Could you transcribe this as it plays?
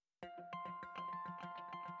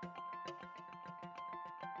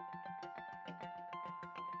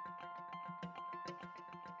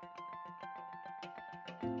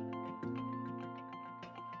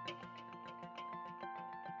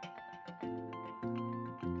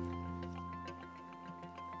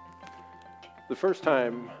The first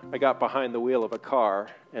time I got behind the wheel of a car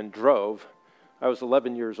and drove, I was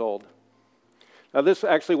 11 years old. Now, this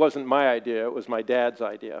actually wasn't my idea. It was my dad's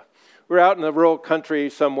idea. We were out in the rural country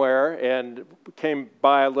somewhere and came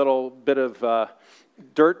by a little bit of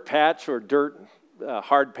dirt patch or dirt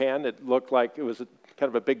hard pan. It looked like it was kind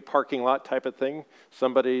of a big parking lot type of thing,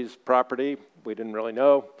 somebody's property. We didn't really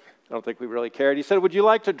know. I don't think we really cared. He said, "Would you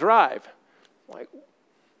like to drive?" I'm like,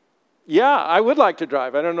 yeah, I would like to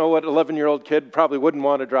drive. I don't know what 11-year-old kid probably wouldn't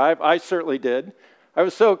want to drive. I certainly did. I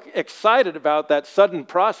was so excited about that sudden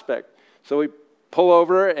prospect. So we pull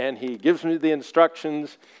over, and he gives me the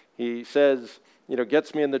instructions. He says,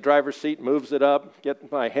 gets me in the driver's seat, moves it up,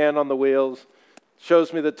 gets my hand on the wheels,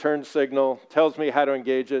 shows me the turn signal, tells me how to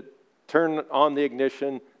engage it, turn on the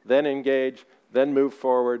ignition, then engage, then move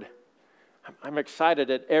forward. I'm excited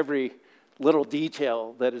at every little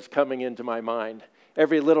detail that is coming into my mind.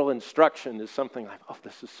 Every little instruction is something like, oh,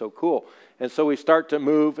 this is so cool. And so we start to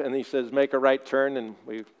move, and he says, make a right turn, and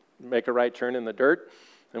we make a right turn in the dirt.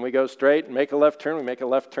 And we go straight and make a left turn. We make a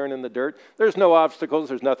left turn in the dirt. There's no obstacles.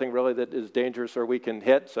 There's nothing really that is dangerous or we can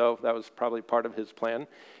hit, so that was probably part of his plan.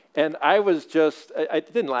 And I was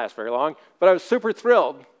it didn't last very long, but I was super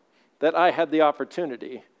thrilled that I had the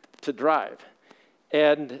opportunity to drive.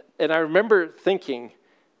 And I remember thinking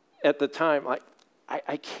at the time, like,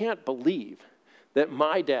 I can't believe that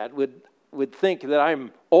my dad would think that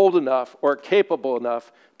I'm old enough or capable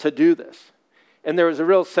enough to do this. And there was a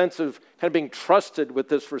real sense of kind of being trusted with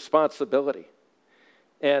this responsibility.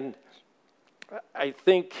 And I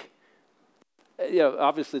think,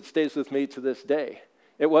 obviously it stays with me to this day.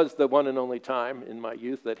 It was the one and only time in my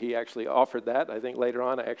youth that he actually offered that. I think later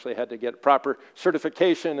on I actually had to get proper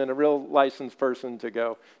certification and a real licensed person to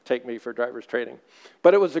go take me for driver's training.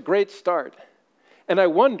 But it was a great start. And I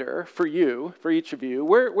wonder, for each of you,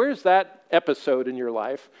 where's that episode in your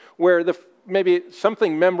life where maybe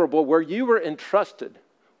something memorable where you were entrusted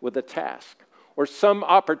with a task or some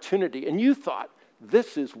opportunity and you thought,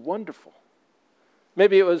 this is wonderful.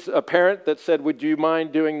 Maybe it was a parent that said, would you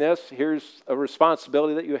mind doing this? Here's a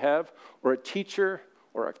responsibility that you have. Or a teacher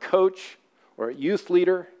or a coach or a youth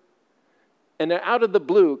leader. And then out of the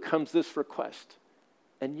blue comes this request.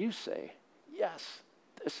 And you say, yes.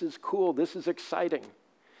 This is cool. This is exciting.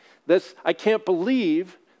 I can't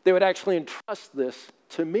believe they would actually entrust this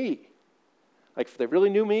to me. Like if they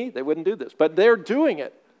really knew me, they wouldn't do this. But they're doing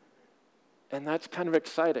it. And that's kind of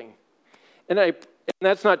exciting. And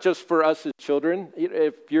that's not just for us as children.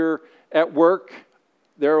 If you're at work,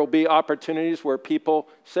 there will be opportunities where people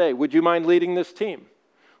say, would you mind leading this team?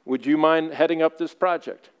 Would you mind heading up this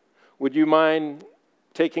project? Would you mind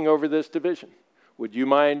taking over this division? Would you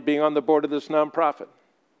mind being on the board of this nonprofit?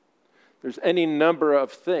 There's any number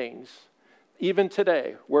of things, even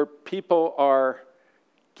today, where people are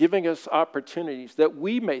giving us opportunities that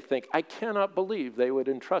we may think, I cannot believe they would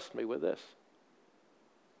entrust me with this.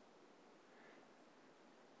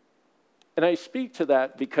 And I speak to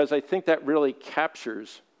that because I think that really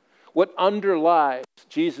captures what underlies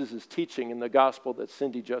Jesus' teaching in the gospel that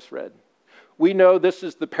Cindy just read. We know this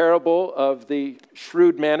is the parable of the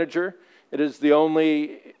shrewd manager. It is the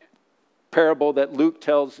only parable that Luke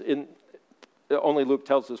tells only Luke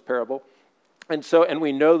tells this parable. And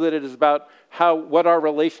we know that it is about what our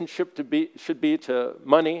relationship should be to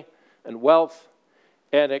money and wealth.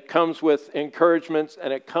 And it comes with encouragements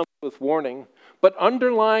and it comes with warning. But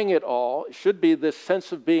underlying it all should be this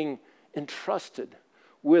sense of being entrusted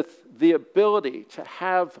with the ability to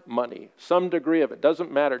have money, some degree of it.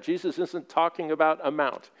 Doesn't matter. Jesus isn't talking about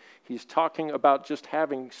amount. He's talking about just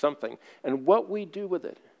having something. And what we do with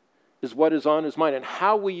it is what is on his mind and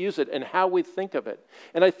how we use it and how we think of it.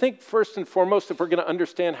 And I think first and foremost, if we're going to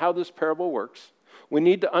understand how this parable works, we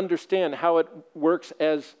need to understand how it works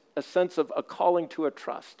as a sense of a calling to a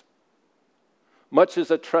trust. Much as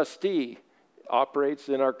a trustee operates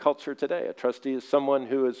in our culture today. A trustee is someone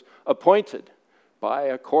who is appointed by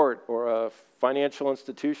a court or a financial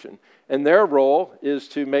institution. And their role is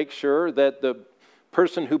to make sure that the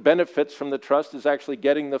person who benefits from the trust is actually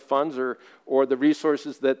getting the funds or the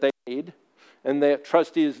resources that they need. And the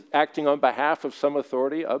trustee is acting on behalf of some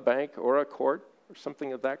authority, a bank or a court or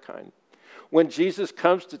something of that kind. When Jesus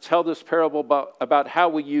comes to tell this parable about how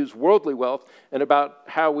we use worldly wealth and about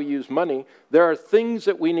how we use money, there are things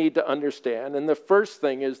that we need to understand. And the first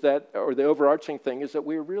thing is that, or the overarching thing, is that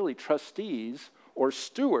we're really trustees or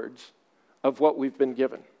stewards of what we've been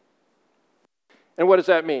given. And what does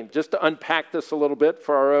that mean? Just to unpack this a little bit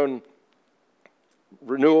for our own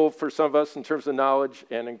renewal for some of us in terms of knowledge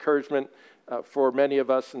and encouragement for many of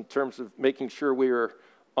us in terms of making sure we are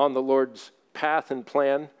on the Lord's path and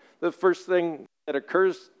plan. The first thing that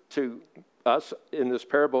occurs to us in this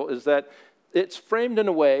parable is that it's framed in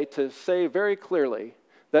a way to say very clearly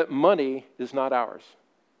that money is not ours.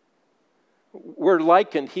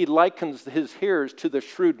 He likens his hearers to the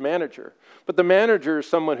shrewd manager. But the manager is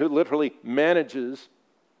someone who literally manages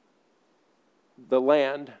the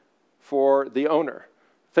land for the owner.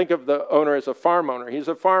 Think of the owner as a farm owner. He's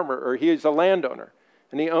a farmer, or he's a landowner.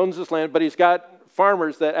 And he owns this land, but he's got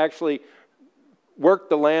farmers that actually work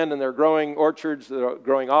the land, and they're growing orchards, they're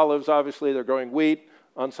growing olives, obviously, they're growing wheat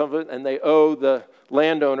on some of it, and they owe the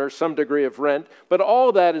landowner some degree of rent. But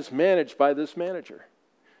all that is managed by this manager.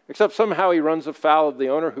 Except somehow he runs afoul of the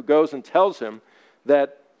owner, who goes and tells him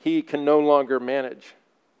that he can no longer manage.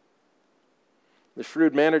 The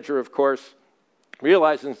shrewd manager, of course,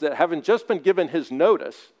 realizes that having just been given his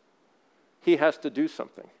notice, he has to do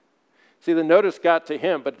something. See, the notice got to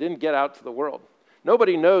him, but it didn't get out to the world.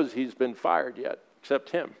 Nobody knows he's been fired yet, except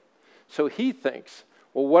him. So he thinks,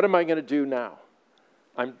 well, what am I going to do now?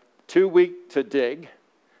 I'm too weak to dig.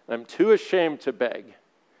 I'm too ashamed to beg.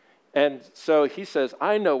 And so he says,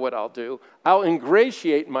 I know what I'll do. I'll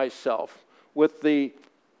ingratiate myself with the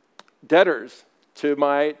debtors to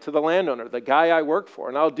the landowner, the guy I work for.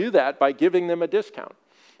 And I'll do that by giving them a discount.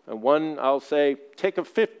 And one, I'll say, take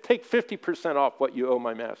 50% off what you owe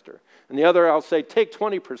my master. And the other, I'll say, take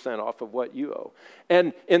 20% off of what you owe.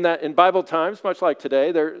 And in Bible times, much like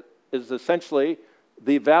today, there is essentially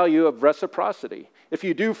the value of reciprocity. If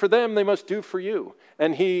you do for them, they must do for you.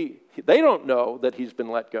 And they don't know that he's been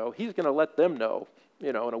let go. He's going to let them know,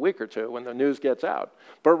 in a week or two when the news gets out.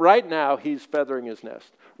 But right now, he's feathering his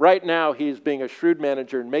nest. Right now, he's being a shrewd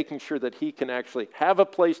manager and making sure that he can actually have a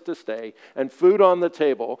place to stay and food on the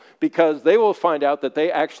table, because they will find out that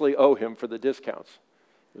they actually owe him for the discounts.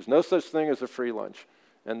 There's no such thing as a free lunch,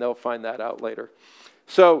 and they'll find that out later.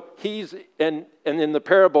 So and in the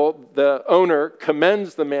parable, the owner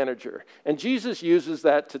commends the manager. And Jesus uses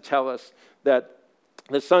that to tell us that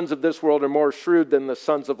the sons of this world are more shrewd than the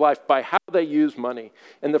sons of life by how they use money.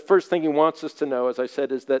 And the first thing he wants us to know, as I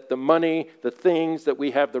said, is that the money, the things that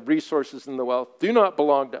we have, the resources and the wealth, do not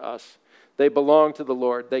belong to us. They belong to the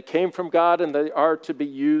Lord. They came from God, and they are to be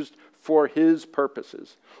used for his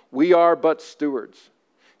purposes. We are but stewards.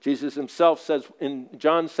 Jesus himself says in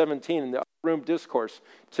John 17, in the upper room discourse,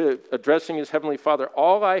 to addressing his heavenly Father,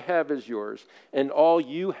 all I have is yours, and all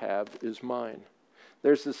you have is mine.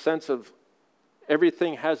 There's this sense of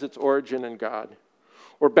everything has its origin in God.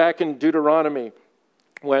 Or back in Deuteronomy,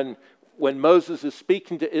 when Moses is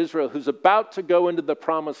speaking to Israel, who's about to go into the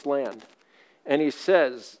promised land, and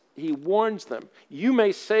he warns them, you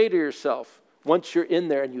may say to yourself, once you're in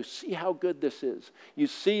there and you see how good this is, you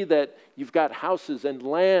see that you've got houses and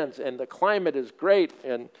lands and the climate is great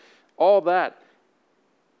and all that.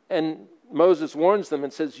 And Moses warns them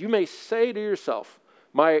and says, you may say to yourself,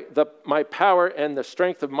 my power and the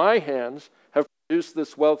strength of my hands have produced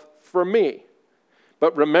this wealth for me.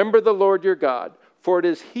 But remember the Lord your God, for it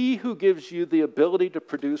is he who gives you the ability to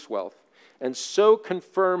produce wealth, and so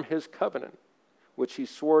confirm his covenant, which he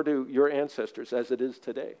swore to your ancestors as it is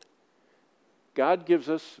today. God gives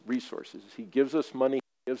us resources. He gives us money.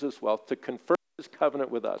 He gives us wealth to confirm his covenant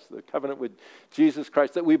with us, the covenant with Jesus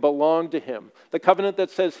Christ, that we belong to him. The covenant that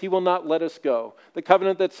says he will not let us go. The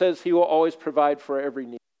covenant that says he will always provide for every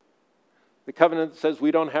need. The covenant that says we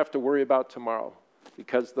don't have to worry about tomorrow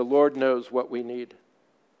because the Lord knows what we need.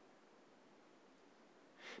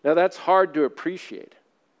 Now that's hard to appreciate.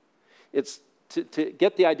 It's to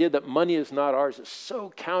get the idea that money is not ours is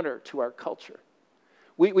so counter to our culture.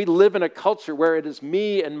 We live in a culture where it is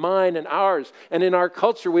me and mine and ours. And in our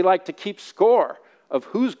culture, we like to keep score of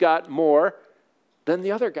who's got more than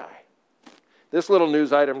the other guy. This little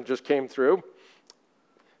news item just came through.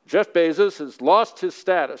 Jeff Bezos has lost his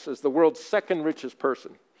status as the world's second richest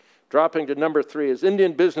person, dropping to number 3 as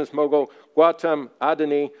Indian business mogul Gautam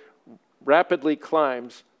Adani rapidly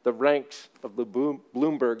climbs the ranks of the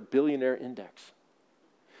Bloomberg Billionaire Index.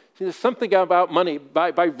 See, there's something about money,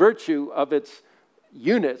 by virtue of its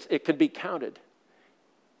units, it can be counted.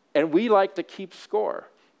 And we like to keep score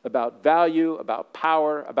about value, about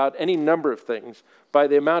power, about any number of things by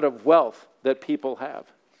the amount of wealth that people have.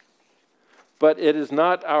 But it is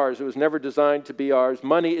not ours. It was never designed to be ours.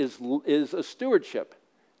 Money is a stewardship.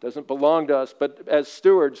 It doesn't belong to us. But as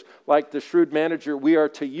stewards, like the shrewd manager, we are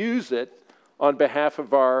to use it on behalf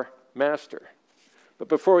of our master. But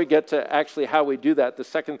before we get to actually how we do that, the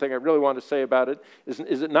second thing I really want to say about it is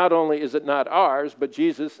it not only is it not ours, but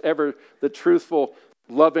Jesus, ever the truthful,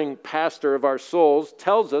 loving pastor of our souls,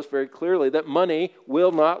 tells us very clearly that money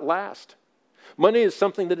will not last. Money is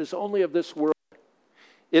something that is only of this world.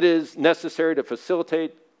 It is necessary to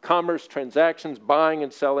facilitate commerce, transactions, buying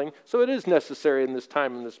and selling. So it is necessary in this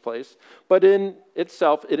time and this place. But in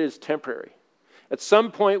itself, it is temporary. At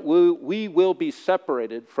some point, we will be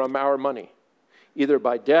separated from our money, either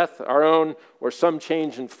by death, our own, or some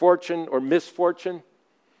change in fortune or misfortune.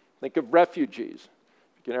 Think of refugees.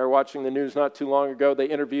 You were watching the news not too long ago. They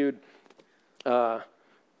interviewed a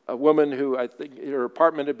woman who, I think her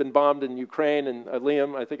apartment had been bombed in Ukraine, and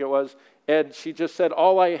Liam, I think it was, and she just said,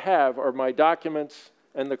 all I have are my documents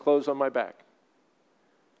and the clothes on my back.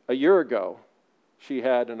 A year ago, she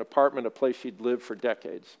had an apartment, a place she'd lived for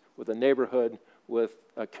decades, with a neighborhood, with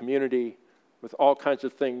a community, with all kinds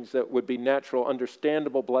of things that would be natural,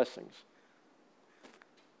 understandable blessings.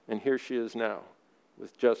 And here she is now,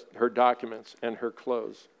 with just her documents and her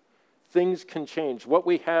clothes. Things can change. What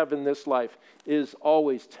we have in this life is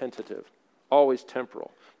always tentative, always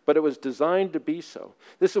temporal. But it was designed to be so.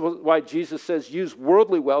 This is why Jesus says, use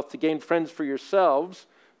worldly wealth to gain friends for yourselves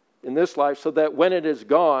in this life, so that when it is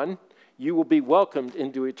gone, you will be welcomed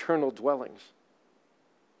into eternal dwellings.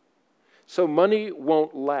 So money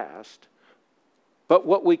won't last. But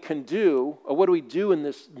what we can do, or what do we do in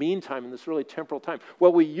this meantime, in this really temporal time?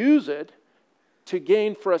 Well, we use it to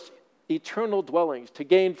gain for us eternal dwellings, to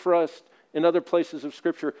gain for us, in other places of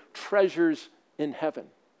Scripture, treasures in heaven,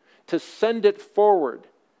 to send it forward,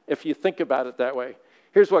 if you think about it that way.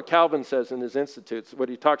 Here's what Calvin says in his Institutes, when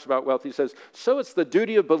he talks about wealth. He says, so it's the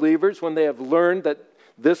duty of believers, when they have learned that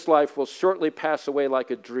this life will shortly pass away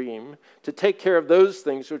like a dream, to take care of those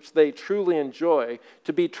things which they truly enjoy,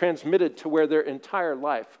 to be transmitted to where their entire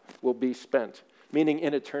life will be spent, meaning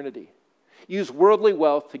in eternity. Use worldly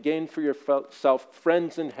wealth to gain for yourself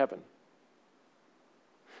friends in heaven.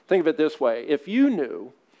 Think of it this way. If you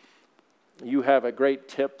knew you have a great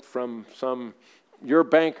tip from your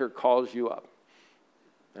banker calls you up,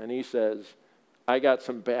 and he says, I got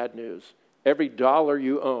some bad news. Every dollar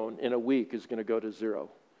you own in a week is going to go to zero.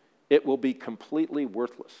 It will be completely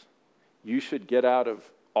worthless. You should get out of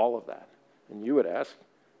all of that. And you would ask,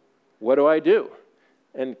 what do I do?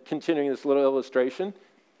 And continuing this little illustration,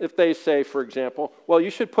 if they say, for example, well, you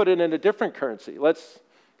should put it in a different currency.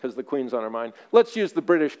 Because the Queen's on our mind, let's use the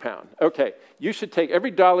British pound. Okay, you should take every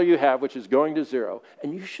dollar you have, which is going to zero,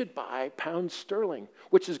 and you should buy pounds sterling,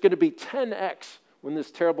 which is going to be 10x when this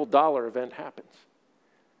terrible dollar event happens.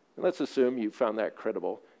 And let's assume you found that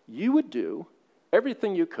credible. You would do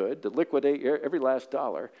everything you could to liquidate every last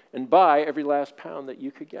dollar and buy every last pound that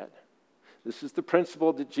you could get. This is the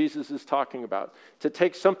principle that Jesus is talking about. To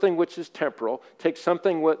take something which is temporal, take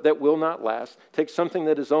something that will not last, take something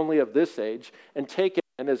that is only of this age, and take it,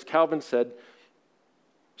 and as Calvin said,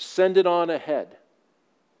 send it on ahead.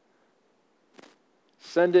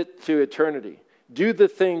 Send it to eternity. Do the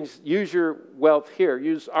things, use your wealth here,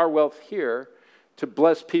 use our wealth here to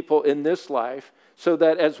bless people in this life, so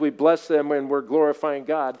that as we bless them and we're glorifying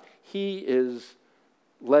God, He is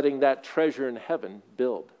letting that treasure in heaven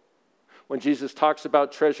build. When Jesus talks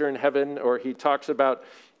about treasure in heaven, or He talks about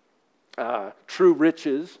true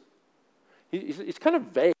riches, he's kind of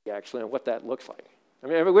vague, actually, on what that looks like. I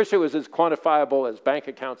mean, I wish it was as quantifiable as bank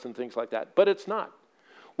accounts and things like that, but it's not.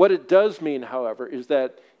 What it does mean, however, is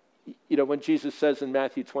that, when Jesus says in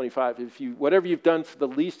Matthew 25, whatever you've done for the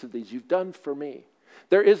least of these, you've done for me.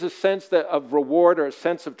 There is a sense of reward, or a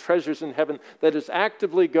sense of treasures in heaven that is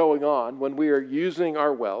actively going on when we are using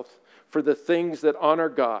our wealth for the things that honor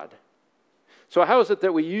God. So how is it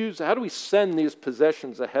that how do we send these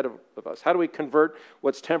possessions ahead of us? How do we convert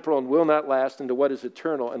what's temporal and will not last into what is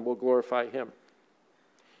eternal and will glorify Him?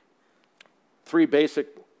 3 basic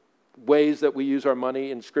ways that we use our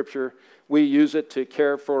money in Scripture. We use it to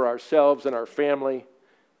care for ourselves and our family.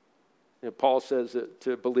 Paul says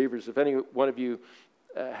to believers, if any one of you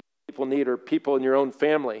have people in need, or people in your own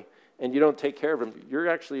family, and you don't take care of them, you're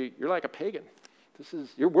like a pagan.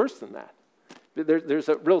 You're worse than that. There's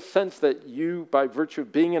a real sense that you, by virtue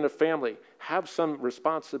of being in a family, have some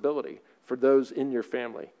responsibility for those in your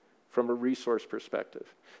family from a resource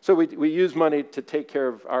perspective. So we use money to take care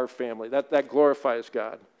of our family. That glorifies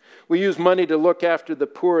God. We use money to look after the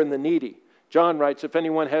poor and the needy. John writes, if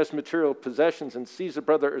anyone has material possessions and sees a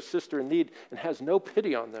brother or sister in need and has no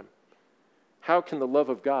pity on them, how can the love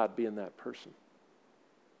of God be in that person?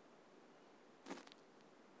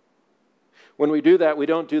 When we do that, we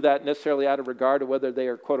don't do that necessarily out of regard to whether they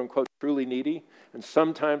are, quote unquote, truly needy. And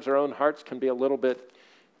sometimes our own hearts can be a little bit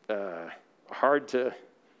hard to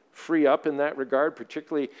free up in that regard,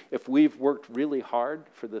 particularly if we've worked really hard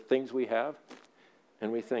for the things we have,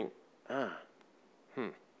 and we think, how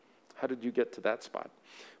did you get to that spot?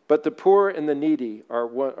 But the poor and the needy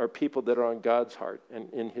are people that are on God's heart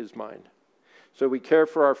and in his mind. So we care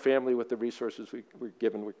for our family with the resources we're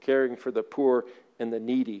given. We're caring for the poor and the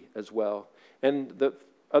needy as well. And the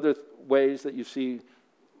other ways that you see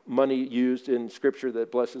money used in Scripture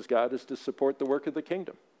that blesses God is to support the work of the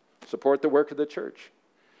kingdom, support the work of the church.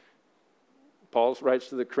 Paul writes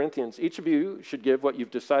to the Corinthians, each of you should give what you've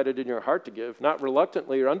decided in your heart to give, not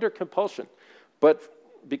reluctantly or under compulsion, but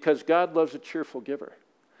because God loves a cheerful giver.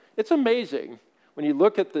 It's amazing when you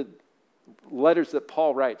look at the letters that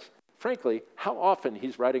Paul writes, frankly, how often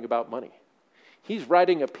he's writing about money. He's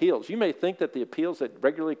writing appeals. You may think that the appeals that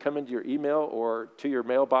regularly come into your email or to your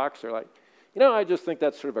mailbox are like, I just think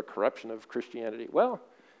that's sort of a corruption of Christianity. Well,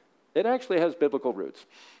 it actually has biblical roots.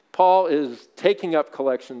 Paul is taking up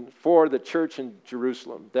collection for the church in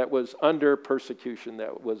Jerusalem that was under persecution,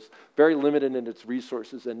 that was very limited in its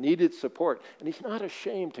resources and needed support. And he's not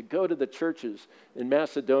ashamed to go to the churches in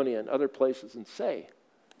Macedonia and other places and say,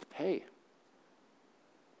 hey,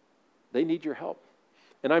 they need your help.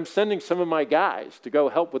 And I'm sending some of my guys to go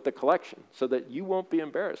help with the collection so that you won't be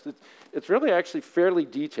embarrassed. It's really actually fairly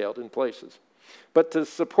detailed in places. But to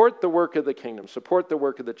support the work of the kingdom, support the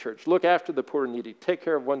work of the church, look after the poor and needy, take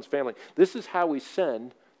care of one's family. This is how we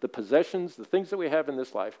send the possessions, the things that we have in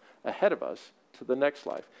this life, ahead of us to the next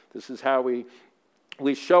life. This is how we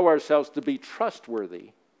show ourselves to be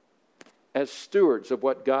trustworthy as stewards of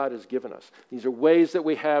what God has given us. These are ways that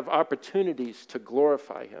we have opportunities to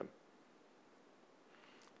glorify him.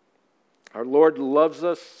 Our Lord loves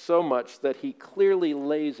us so much that he clearly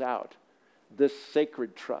lays out this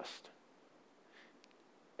sacred trust.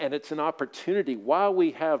 And it's an opportunity while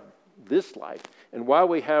we have this life and while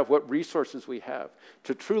we have what resources we have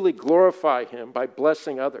to truly glorify him by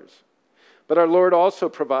blessing others. But our Lord also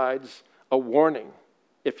provides a warning,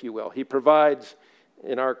 if you will. He provides,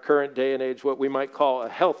 in our current day and age, what we might call a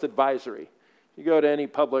health advisory. You go to any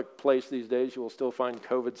public place these days, you will still find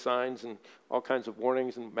COVID signs and all kinds of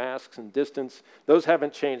warnings and masks and distance. Those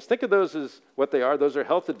haven't changed. Think of those as what they are. Those are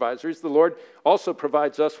health advisories. The Lord also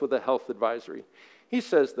provides us with a health advisory. He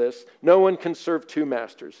says this, no one can serve two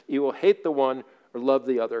masters. He will hate the one or love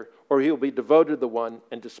the other, or he will be devoted to the one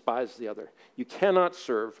and despise the other. You cannot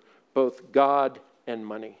serve both God and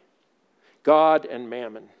money. God and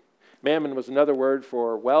mammon. Mammon was another word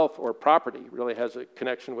for wealth or property. It really has a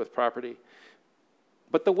connection with property.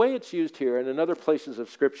 But the way it's used here and in other places of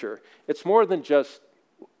Scripture, it's more than just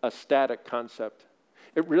a static concept.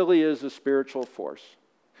 It really is a spiritual force.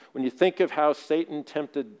 When you think of how Satan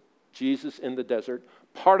tempted Jesus in the desert,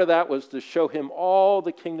 part of that was to show him all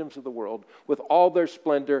the kingdoms of the world with all their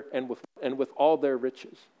splendor and with all their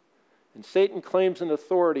riches. And Satan claims an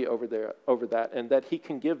authority over that and that he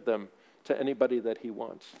can give them to anybody that he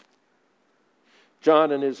wants.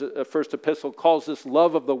 John in his first epistle calls this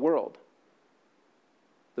love of the world,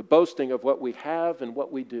 the boasting of what we have and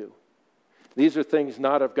what we do. These are things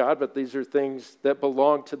not of God, but these are things that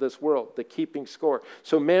belong to this world, the keeping score.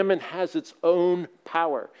 So mammon has its own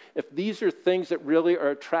power. If these are things that really are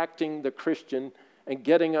attracting the Christian and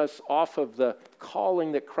getting us off of the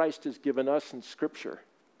calling that Christ has given us in Scripture,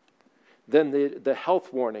 then the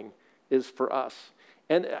health warning is for us.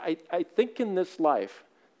 And I think in this life,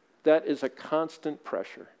 that is a constant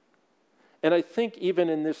pressure. And I think even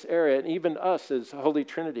in this area, and even us as Holy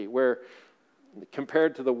Trinity, where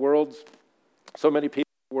compared to the world's so many people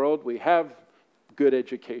in the world, we have good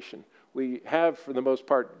education. We have, for the most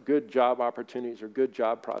part, good job opportunities or good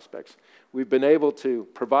job prospects. We've been able to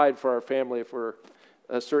provide for our family if we're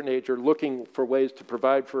a certain age or looking for ways to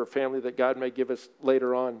provide for a family that God may give us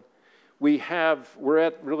later on. We're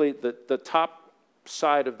at really the top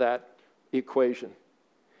side of that equation.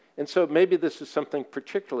 And so maybe this is something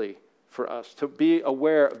particularly for us, to be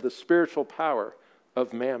aware of the spiritual power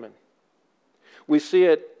of mammon. We see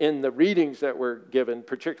it in the readings that were given,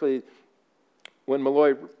 particularly when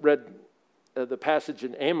Malloy read the passage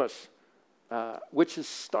in Amos, which is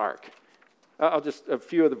stark. I'll just, a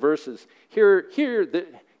few of the verses. Hear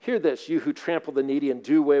this, you who trample the needy and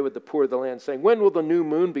do away with the poor of the land, saying, when will the new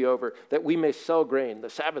moon be over, that we may sell grain? The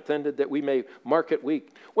Sabbath ended, that we may market wheat.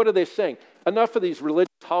 What are they saying? Enough of these religious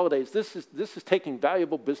holidays. This is taking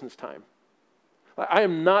valuable business time. I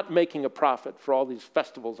am not making a profit for all these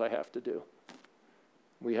festivals I have to do.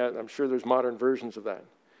 I'm sure there's modern versions of that.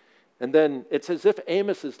 And then it's as if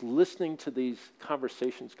Amos is listening to these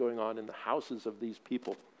conversations going on in the houses of these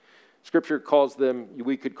people. Scripture calls them,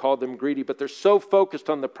 we could call them greedy, but they're so focused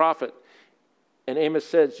on the profit And Amos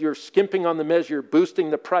says, you're skimping on the measure, you're boosting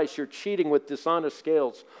the price, you're cheating with dishonest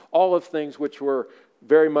scales, all of things which were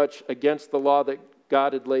very much against the law that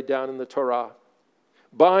God had laid down in the Torah.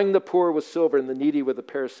 Buying the poor with silver and the needy with a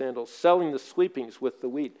pair of sandals, selling the sweepings with the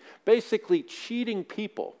wheat. Basically cheating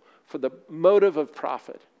people for the motive of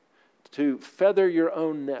profit, to feather your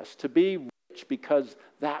own nest, to be rich because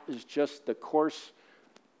that is just the course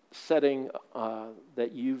setting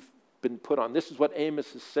that you've been put on. This is what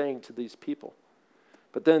Amos is saying to these people.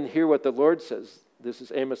 But then hear what the Lord says. This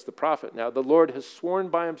is Amos the prophet. Now, the Lord has sworn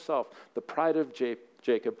by himself, the pride of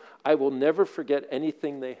Jacob, I will never forget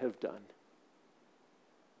anything they have done.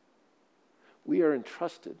 We are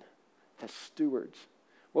entrusted as stewards.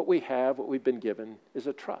 What we have, what we've been given, is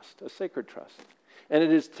a trust, a sacred trust. And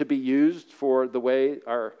it is to be used for the way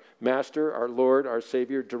our Master, our Lord, our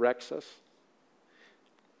Savior directs us.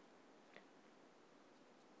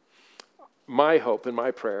 My hope and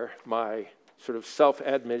my prayer, my sort of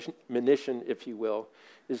self-admonition, if you will,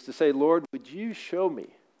 is to say, Lord, would you show me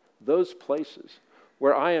those places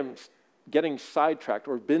where I am getting sidetracked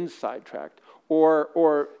or been sidetracked,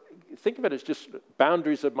 or think of it as just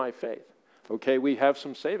boundaries of my faith. Okay, we have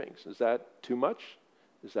some savings. Is that too much?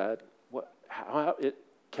 Is that what?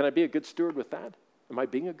 Can I be a good steward with that? Am I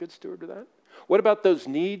being a good steward with that? What about those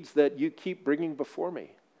needs that you keep bringing before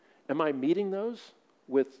me? Am I meeting those?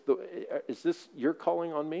 Is this your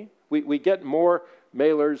calling on me? We get more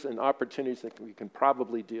mailers and opportunities that we can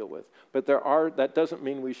probably deal with, but that doesn't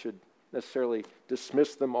mean we should necessarily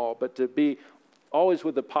dismiss them all, but to be always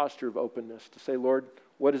with a posture of openness, to say, Lord,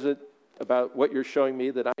 what is it about what you're showing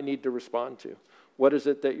me that I need to respond to? What is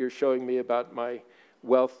it that you're showing me about my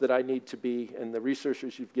wealth that I need to be and the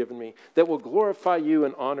resources you've given me that will glorify you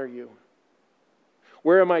and honor you?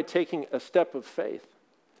 Where am I taking a step of faith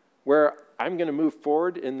where I'm going to move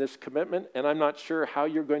forward in this commitment and I'm not sure how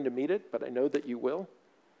you're going to meet it, but I know that you will?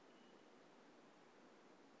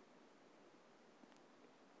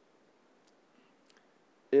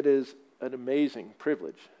 It is an amazing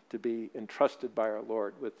privilege to be entrusted by our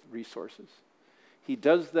Lord with resources. He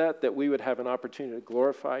does that we would have an opportunity to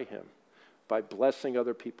glorify him by blessing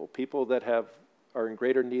other people, people that are in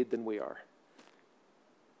greater need than we are.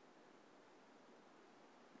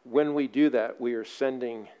 When we do that, we are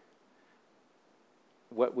sending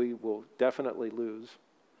what we will definitely lose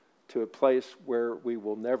to a place where we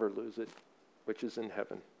will never lose it, which is in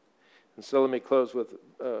heaven. And so let me close with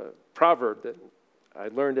a proverb that I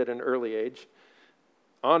learned at an early age.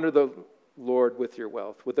 Honor the Lord with your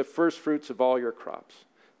wealth, with the first fruits of all your crops.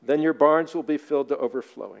 Then your barns will be filled to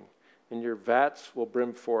overflowing, and your vats will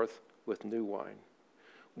brim forth with new wine.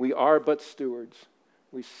 We are but stewards.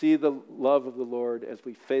 We see the love of the Lord as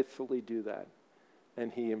we faithfully do that.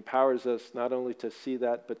 And he empowers us not only to see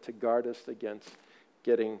that, but to guard us against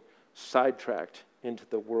getting sidetracked into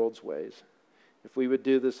the world's ways. If we would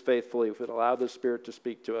do this faithfully, if we'd allow the Spirit to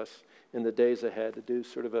speak to us in the days ahead, to do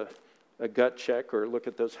sort of a gut check or look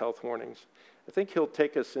at those health warnings, I think he'll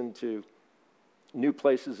take us into new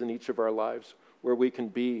places in each of our lives where we can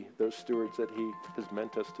be those stewards that he has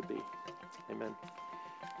meant us to be. Amen.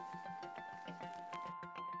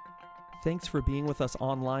 Thanks for being with us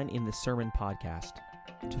online in the Sermon Podcast.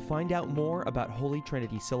 To find out more about Holy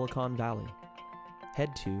Trinity Silicon Valley,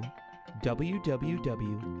 head to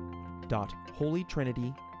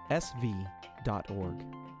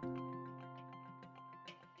www.holytrinitysv.org.